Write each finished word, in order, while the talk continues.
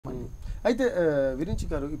అయితే విరించి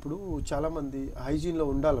గారు ఇప్పుడు చాలామంది హైజీన్లో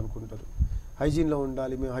ఉండాలనుకుంటారు. హైజీన్లో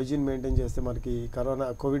ఉండాలి, మేము హైజీన్ మెయింటైన్ చేస్తే మనకి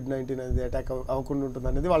కోవిడ్-19 అనేది అటాక్ అవ్వకుండా ఉంటుంది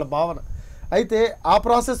అనేది వాళ్ళ భావన. అయితే ఆ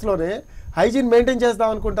ప్రాసెస్లోనే హైజీన్ మెయింటైన్ చేద్దాం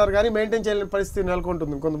అనుకుంటారు కానీ మెయింటైన్ చేయలేని పరిస్థితి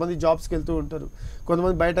నెలకొంటుంది. కొంతమంది జాబ్స్కి వెళ్తూ ఉంటారు,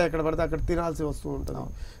 కొంతమంది బయట ఎక్కడ పడితే అక్కడ తినాల్సి వస్తూ ఉంటుంది.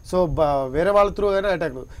 సో వేరే వాళ్ళ త్రూ అయినా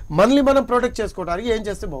అటాక్. మనల్ని మనం ప్రొటెక్ట్ చేసుకోవడానికి ఏం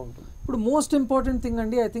చేస్తే బాగుంటుంది? ఇప్పుడు మోస్ట్ ఇంపార్టెంట్ థింగ్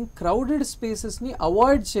అండి, I think crowded స్పేసెస్ని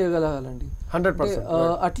avoid చేయగలగాలండి. 100%.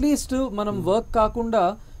 At least మనం వర్క్ కాకుండా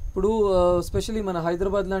ఇప్పుడు స్పెషలీ మన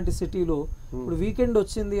హైదరాబాద్ లాంటి సిటీలో ఇప్పుడు వీకెండ్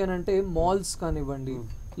వచ్చింది అని అంటే మాల్స్ కానివ్వండి,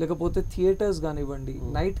 లేకపోతే థియేటర్స్ కానివ్వండి,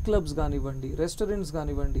 నైట్ క్లబ్స్ కానివ్వండి, రెస్టారెంట్స్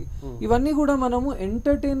కానివ్వండి, ఇవన్నీ కూడా మనము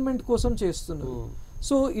ఎంటర్టైన్మెంట్ కోసం చేస్తున్నాం.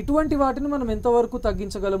 సో ఇటువంటి వాటిని మనం ఎంతవరకు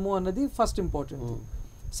తగ్గించగలము అన్నది first important thing.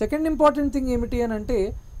 Second important thing ఏమిటి అని అంటే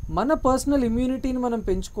మన పర్సనల్ ఇమ్యూనిటీని మనం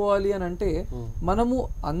పెంచుకోవాలి అని అంటే మనము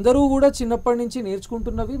అందరూ కూడా చిన్నప్పటి నుంచి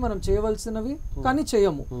నేర్చుకుంటున్నవి మనం చేయవలసినవి కానీ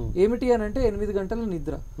చేయము. ఏమిటి అని అంటే 8 గంటల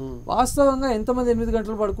నిద్ర. వాస్తవంగా ఎంతమంది 8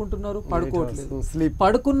 గంటలు పడుకుంటున్నారు? పడుకోవట్లేదు.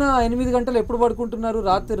 పడుకున్న 8 గంటలు ఎప్పుడు పడుకుంటున్నారు?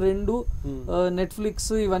 రాత్రి 2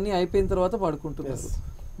 నెట్ఫ్లిక్స్ ఇవన్నీ అయిపోయిన తర్వాత పడుకుంటున్నారు.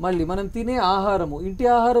 మళ్ళీ మనం తినే ఆహారము, ఇంటి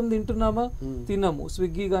ఆహారం తింటున్నామా? తినము.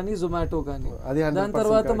 స్విగ్గీ కానీ జొమాటో కానీ. దాని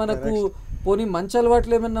తర్వాత మనకు పోనీ మంచి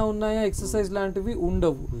అలవాట్లు ఏమన్నా ఉన్నాయా? ఎక్సర్సైజ్ లాంటివి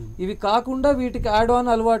ఉండవు. ఇవి కాకుండా వీటికి యాడ్ ఆన్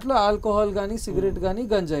అలవాట్లు ఆల్కహాల్ కానీ, సిగరెట్ కానీ,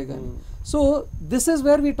 గంజాయి కానీ. So this is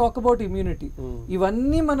where we talk about immunity.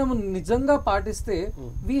 ఇవన్నీ మనం నిజంగా పాటిస్తే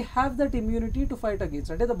we have that immunity to fight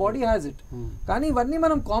against, అంటే ద బాడీ హ్యాస్ ఇట్. కానీ ఇవన్నీ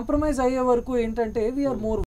మనం కాంప్రమైజ్ అయ్యే వరకు ఏంటంటే వీఆర్ మోర్